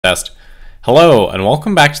Test. Hello and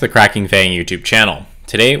welcome back to the Cracking FAANG YouTube channel.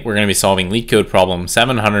 Today we're going to be solving Leetcode problem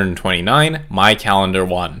 729, My Calendar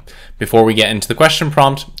 1. Before we get into the question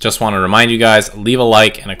prompt, just want to remind you guys, leave a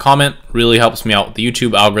like and a comment, really helps me out with the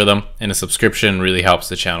YouTube algorithm, and a subscription really helps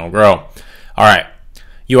the channel grow. Alright,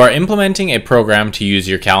 you are implementing a program to use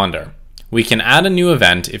your calendar. We can add a new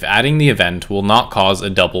event if adding the event will not cause a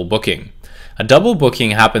double booking. A double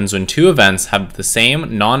booking happens when two events have the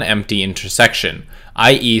same non-empty intersection,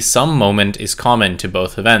 i.e. some moment is common to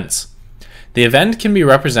both events. The event can be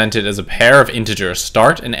represented as a pair of integers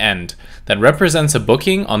start and end that represents a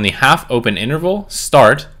booking on the half-open interval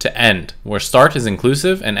start to end, where start is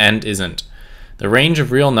inclusive and end isn't. The range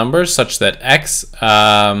of real numbers such that x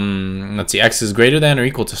is greater than or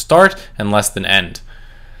equal to start and less than end.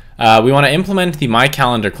 We want to implement the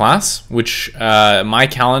myCalendar class, which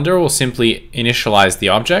myCalendar will simply initialize the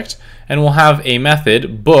object, and we'll have a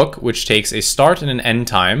method book which takes a start and an end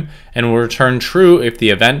time and will return true if the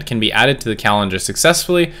event can be added to the calendar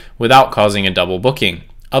successfully without causing a double booking.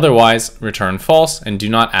 Otherwise, return false and do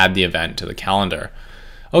not add the event to the calendar.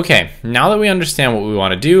 Okay, now that we understand what we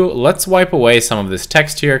want to do, let's wipe away some of this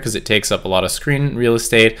text here because it takes up a lot of screen real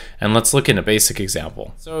estate, and let's look at a basic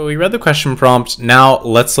example. So we read the question prompt, now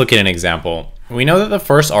let's look at an example. We know that the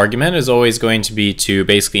first argument is always going to be to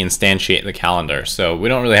basically instantiate the calendar, so we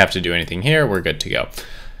don't really have to do anything here, we're good to go.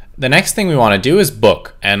 The next thing we want to do is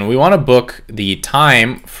book, and we want to book the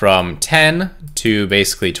time from 10 to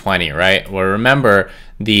basically 20, right? Well, remember,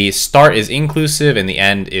 the start is inclusive and the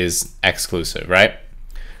end is exclusive, right?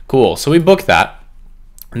 Cool, so we book that,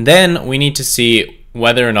 and then we need to see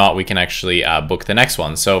whether or not we can actually book the next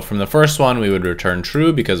one. So from the first one, we would return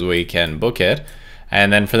true because we can book it.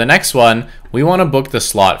 And then for the next one, we want to book the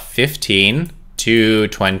slot 15 to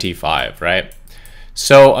 25, right?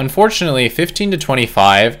 So unfortunately, 15 to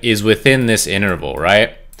 25 is within this interval,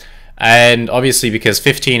 right? And obviously because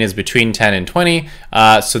 15 is between 10 and 20,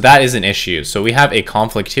 so that is an issue. So we have a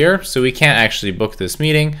conflict here, so we can't actually book this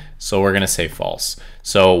meeting, so we're going to say false.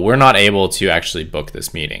 So we're not able to actually book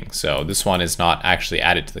this meeting. So this one is not actually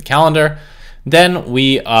added to the calendar. Then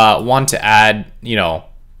we want to add,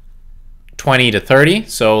 20 to 30.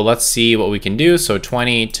 So let's see what we can do. So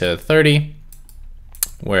 20 to 30,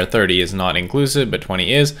 where 30 is not inclusive, but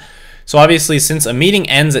 20 is. So obviously, since a meeting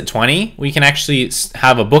ends at 20, we can actually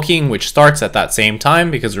have a booking which starts at that same time,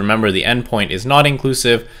 because remember the endpoint is not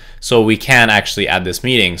inclusive, so we can actually add this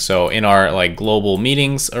meeting. So in our global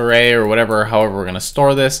meetings array or whatever, however we're going to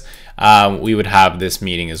store this, we would have this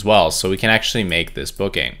meeting as well. So we can actually make this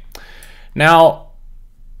booking. Now,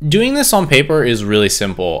 doing this on paper is really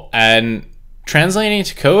simple, and translating it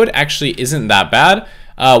to code actually isn't that bad.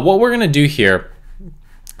 What we're going to do here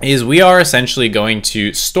is we are essentially going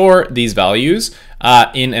to store these values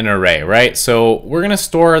in an array, right? So we're going to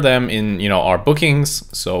store them in our bookings.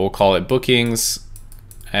 So we'll call it bookings,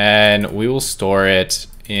 and we will store it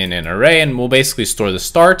in an array, and we'll basically store the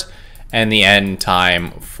start and the end time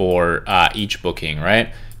for each booking,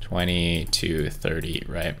 right? 20 to 30,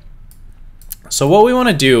 right? So what we want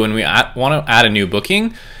to do when we want to add a new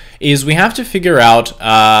booking is we have to figure out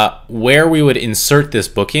where we would insert this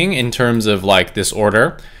booking in terms of this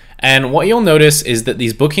order. And what you'll notice is that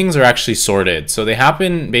these bookings are actually sorted. So they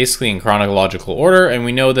happen basically in chronological order, and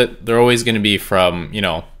we know that they're always going to be from,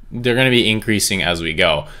 they're going to be increasing as we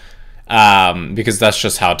go, because that's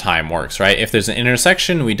just how time works, right? If there's an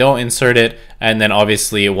intersection, we don't insert it, and then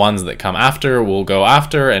obviously ones that come after will go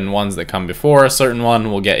after, and ones that come before a certain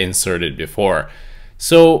one will get inserted before.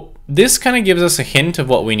 So this kind of gives us a hint of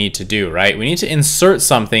what we need to do, right? We need to insert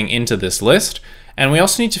something into this list, and we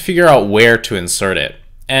also need to figure out where to insert it.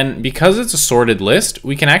 And because it's a sorted list,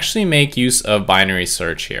 we can actually make use of binary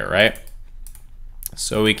search here, right?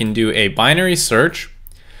 So we can do a binary search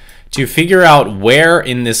to figure out where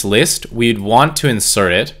in this list we'd want to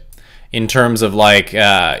insert it in terms of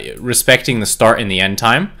respecting the start and the end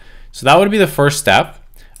time. So that would be the first step.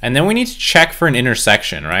 And then we need to check for an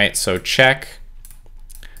intersection, right? So check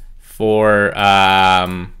for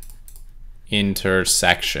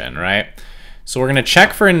intersection, right? So we're going to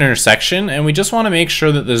check for an intersection, and we just want to make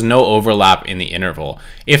sure that there's no overlap in the interval.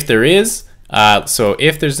 If there is, so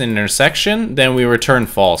if there's an intersection, then we return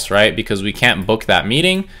false, right? Because we can't book that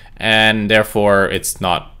meeting, and therefore it's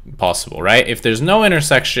not possible, right? If there's no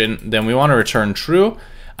intersection, then we want to return true,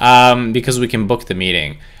 because we can book the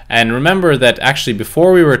meeting. And remember that actually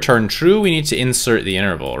before we return true, we need to insert the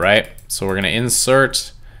interval, right? So we're going to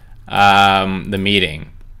insert the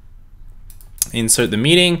meeting. Insert the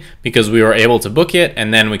meeting because we were able to book it,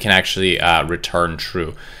 and then we can actually return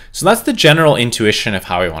true. So that's the general intuition of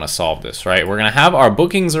how we want to solve this, right? We're going to have our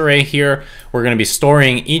bookings array here. We're going to be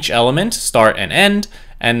storing each element, start and end.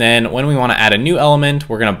 And then when we want to add a new element,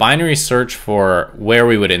 we're going to binary search for where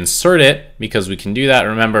we would insert it, because we can do that,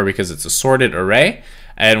 remember, because it's a sorted array.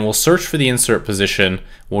 And we'll search for the insert position.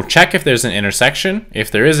 We'll check if there's an intersection.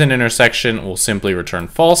 If there is an intersection, we'll simply return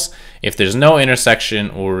false. If there's no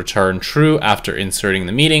intersection, we'll return true after inserting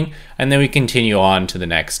the meeting. And then we continue on to the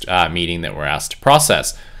next meeting that we're asked to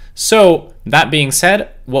process. So that being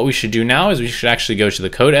said, what we should do now is we should actually go to the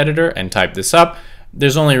code editor and type this up.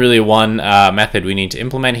 There's only really one method we need to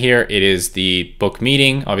implement here. It is the book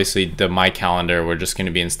meeting. Obviously, the my calendar, we're just going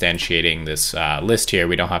to be instantiating this list here.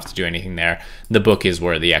 We don't have to do anything there. The book is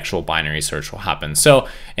where the actual binary search will happen. So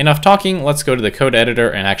enough talking, let's go to the code editor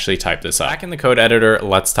and actually type this up. Back in the code editor,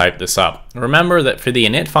 let's type this up. Remember that for the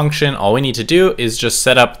init function, all we need to do is just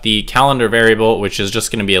set up the calendar variable, which is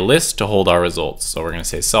just going to be a list to hold our results. So we're going to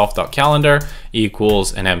say self.calendar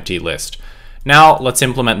equals an empty list. Now let's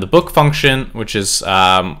implement the book function, which is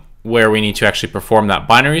where we need to actually perform that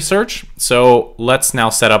binary search. So let's now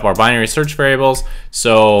set up our binary search variables.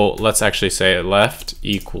 So let's actually say left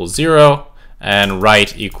equals 0 and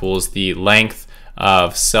right equals the length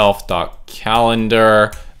of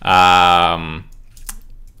self.calendar.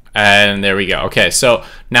 And there we go. Okay, so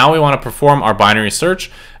now we want to perform our binary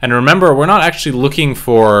search. And remember, we're not actually looking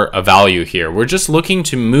for a value here. We're just looking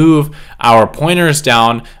to move our pointers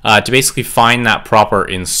down to basically find that proper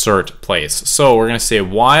insert place. So we're going to say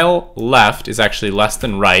while left is actually less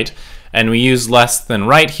than right. And we use less than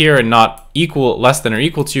right here and not equal, less than or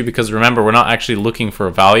equal to, because remember, we're not actually looking for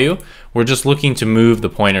a value. We're just looking to move the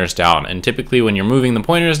pointers down. And typically when you're moving the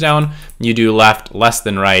pointers down, you do left less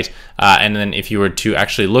than right. And then if you were to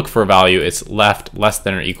actually look for a value, it's left less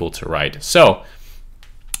than or equal to right. So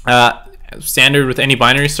standard with any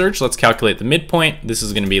binary search, let's calculate the midpoint. This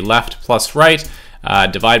is going to be left plus right,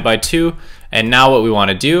 divide by 2. And now what we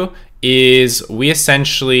want to do is we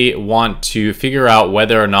essentially want to figure out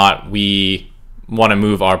whether or not we want to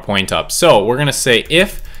move our point up. So we're going to say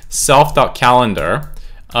if self.calendar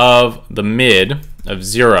of the mid of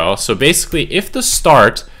 0, so basically if the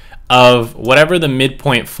start of whatever the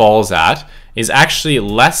midpoint falls at is actually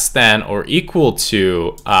less than or equal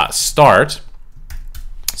to start,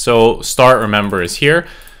 so start, remember, is here.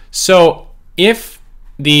 So if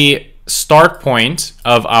the start point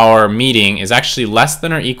of our meeting is actually less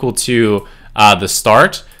than or equal to the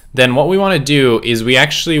start, then what we want to do is we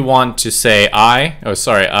actually want to say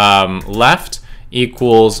left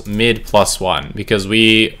equals mid plus 1, because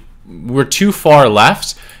we're too far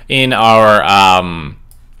left in our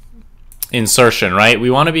insertion, right? We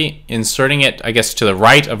want to be inserting it, I guess, to the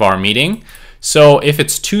right of our meeting. So if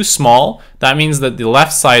it's too small, that means that the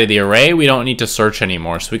left side of the array, we don't need to search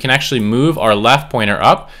anymore. So we can actually move our left pointer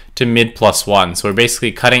up to mid plus 1. So we're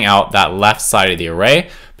basically cutting out that left side of the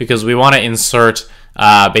array because we want to insert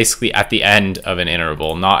basically at the end of an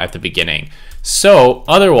interval, not at the beginning. So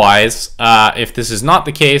otherwise, if this is not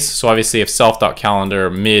the case, so obviously if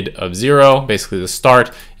self.calendar mid of 0, basically the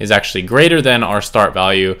start is actually greater than our start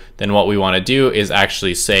value, then what we want to do is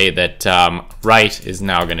actually say that right is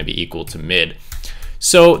now going to be equal to mid.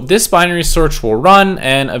 So this binary search will run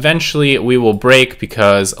and eventually we will break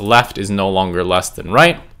because left is no longer less than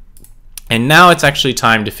right. And now it's actually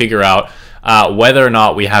time to figure out whether or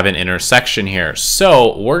not we have an intersection here.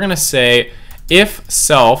 So we're going to say if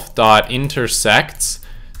self.intersects,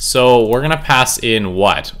 so we're going to pass in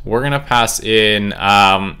what? We're going to pass in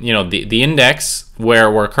the index where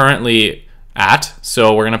we're currently at.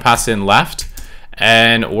 So we're going to pass in left,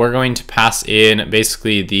 and we're going to pass in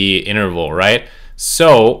basically the interval, right?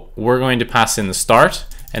 So we're going to pass in the start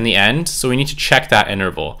and the end. So we need to check that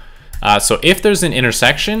interval. So if there's an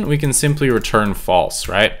intersection, we can simply return false,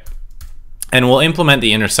 right? And we'll implement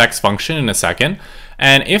the intersects function in a second.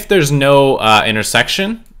 And if there's no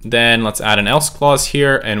intersection, then let's add an else clause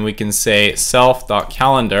here, and we can say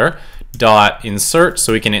self.calendar.insert.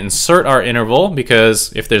 So we can insert our interval,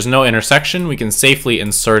 because if there's no intersection, we can safely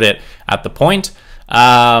insert it at the point.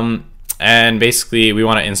 And basically, we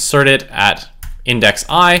want to insert it at index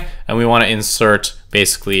I, and we want to insert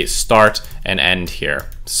basically start and end here.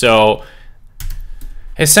 So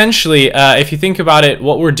essentially, if you think about it,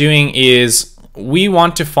 what we're doing is we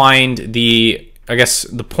want to find the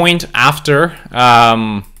point after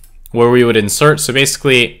where we would insert. So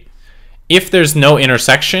basically, if there's no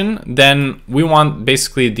intersection, then we want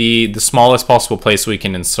basically the smallest possible place we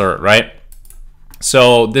can insert, right?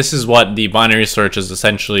 So this is what the binary search is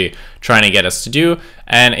essentially trying to get us to do.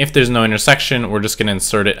 And if there's no intersection, we're just going to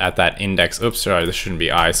insert it at that index. Oops, sorry, this shouldn't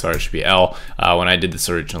be I, sorry, it should be L. When I did this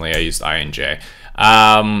originally, I used I and J.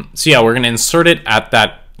 So yeah, we're going to insert it at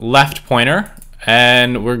that left pointer,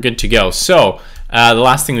 and we're good to go. So the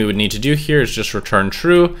last thing we would need to do here is just return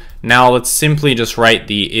true. Now let's simply just write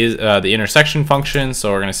the intersection function.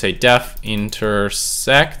 So we're going to say def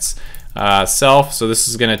intersects self. So this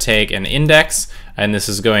is going to take an index, and this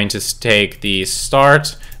is going to take the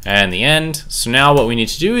start and the end. So now what we need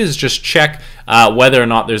to do is just check whether or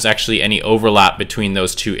not there's actually any overlap between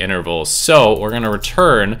those two intervals. So we're going to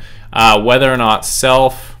return whether or not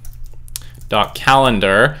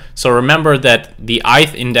self.calendar. So remember that the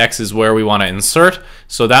ith index is where we want to insert.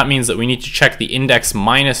 So that means that we need to check the index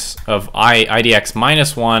minus of idx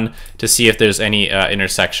minus 1 to see if there's any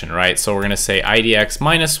intersection, right? So we're going to say idx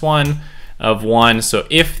minus 1 of 1. So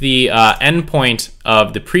if the endpoint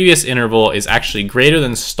of the previous interval is actually greater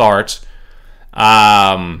than start,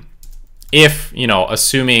 if, you know,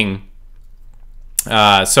 assuming,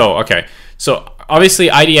 so obviously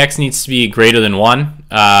idx needs to be greater than 1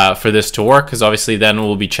 for this to work, because obviously then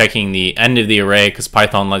we'll be checking the end of the array, because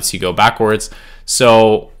Python lets you go backwards.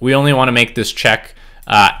 So we only want to make this check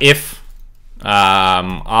if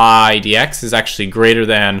idx is actually greater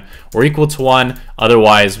than or equal to 1.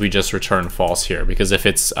 Otherwise, we just return false here, because if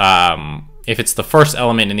it's the first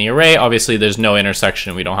element in the array, obviously there's no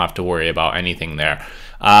intersection. We don't have to worry about anything there.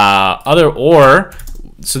 So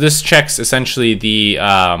this checks essentially the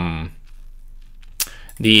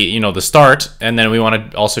start, and then we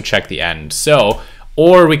want to also check the end. So,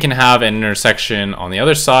 or we can have an intersection on the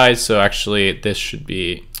other side. So actually this should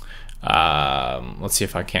be, let's see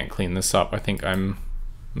if I can't clean this up. I think I'm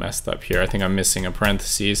messed up here. I think I'm missing a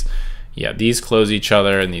parentheses. Yeah, these close each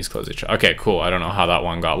other and these close each other. Okay, cool. I don't know how that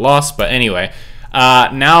one got lost, but anyway,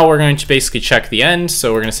 now we're going to basically check the end.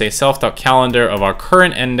 So we're going to say self.calendar of our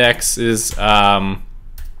current index is,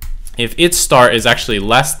 if its start is actually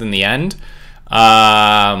less than the end,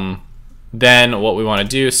 then what we want to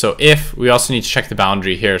do, so if, we also need to check the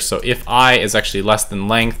boundary here. So if I is actually less than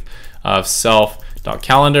length of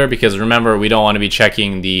self.calendar, because remember, we don't want to be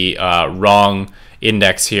checking the wrong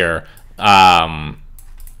index here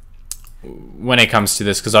when it comes to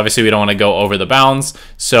this, because obviously we don't want to go over the bounds.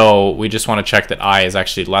 So we just want to check that I is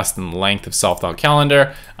actually less than the length of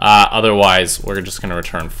self.calendar. Otherwise, we're just going to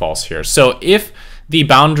return false here. So if the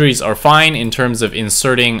boundaries are fine in terms of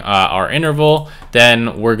inserting our interval,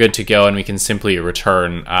 then we're good to go, and we can simply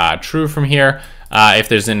return true from here if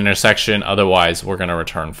there's an intersection. Otherwise, we're going to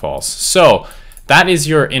return false. So that is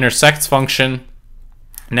your intersects function.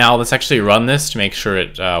 Now let's actually run this to make sure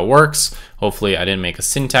it works. Hopefully I didn't make a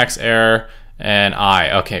syntax error. And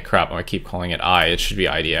okay, crap, I keep calling it it should be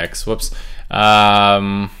idx, whoops.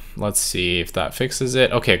 Let's see if that fixes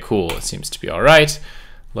it. Okay, cool, it seems to be all right.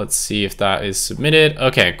 Let's see if that is submitted.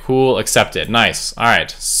 Okay, cool, accepted, nice. All right,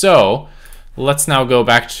 so let's now go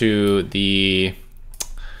back to the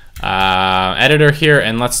editor here,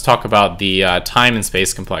 and let's talk about the time and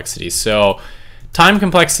space complexity. So time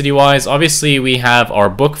complexity wise, obviously we have our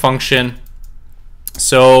book function.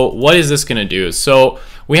 So what is this gonna do? So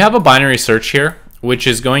we have a binary search here, which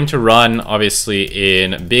is going to run obviously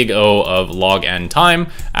in big O of log n time,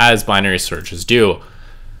 as binary searches do.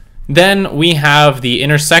 Then we have the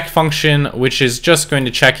intersect function, which is just going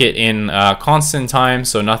to check it in constant time,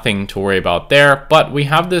 so nothing to worry about there. But we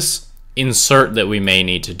have this insert that we may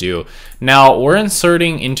need to do. Now we're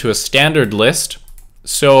inserting into a standard list.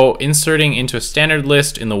 So inserting into a standard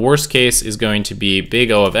list in the worst case is going to be big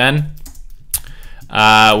O of n,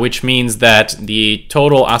 which means that the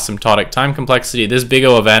total asymptotic time complexity, this big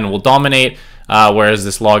O of n will dominate, whereas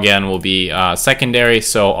this log n will be secondary.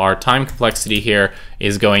 So our time complexity here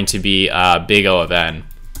is going to be big O of n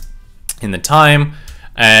in the time,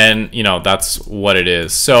 and that's what it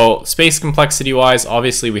is. So space complexity wise,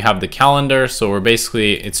 obviously we have the calendar, so we're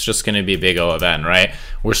basically, it's just going to be big O of n, right?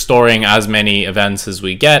 We're storing as many events as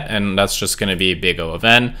we get, and that's just going to be big O of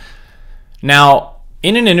n. Now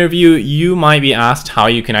in an interview, you might be asked how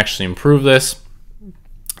you can actually improve this.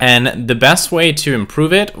 And the best way to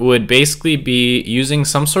improve it would basically be using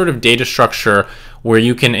some sort of data structure where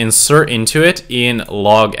you can insert into it in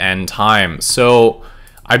log n time. So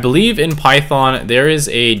I believe in Python, there is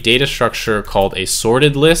a data structure called a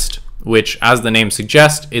sorted list, which, as the name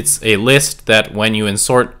suggests, it's a list that when you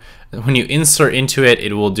insert into it,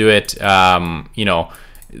 it will do it,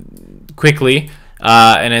 quickly.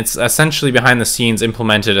 And it's essentially behind the scenes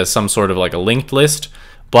implemented as some sort of like a linked list.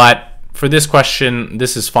 But for this question,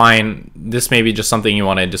 this is fine. This may be just something you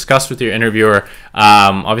want to discuss with your interviewer.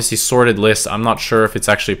 Obviously, sorted lists, I'm not sure if it's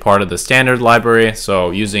actually part of the standard library,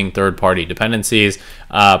 so using third-party dependencies,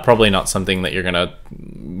 probably not something that you're going to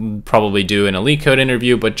probably do in a Leetcode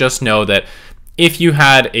interview, but just know that if you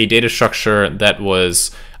had a data structure that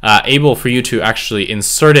was able for you to actually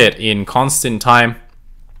insert it in constant time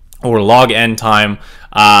or log n time,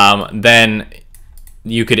 then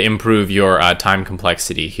you could improve your time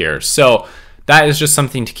complexity here. So that is just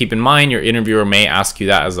something to keep in mind. Your interviewer may ask you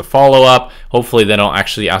that as a follow-up. Hopefully they don't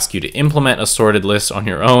actually ask you to implement a sorted list on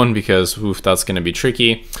your own, because oof, that's going to be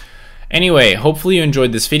tricky. Anyway, hopefully you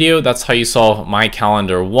enjoyed this video. That's how you solve My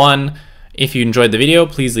Calendar 1. If you enjoyed the video,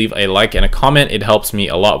 please leave a like and a comment. It helps me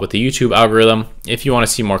a lot with the YouTube algorithm. If you want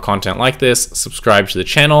to see more content like this, subscribe to the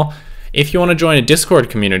channel. If you want to join a Discord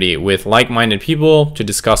community with like-minded people to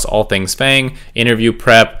discuss all things FAANG, interview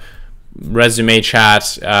prep, resume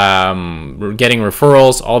chat, getting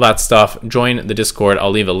referrals, all that stuff, join the Discord.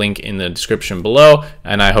 I'll leave a link in the description below,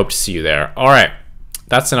 and I hope to see you there. All right,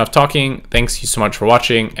 that's enough talking. Thanks you so much for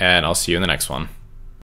watching, and I'll see you in the next one.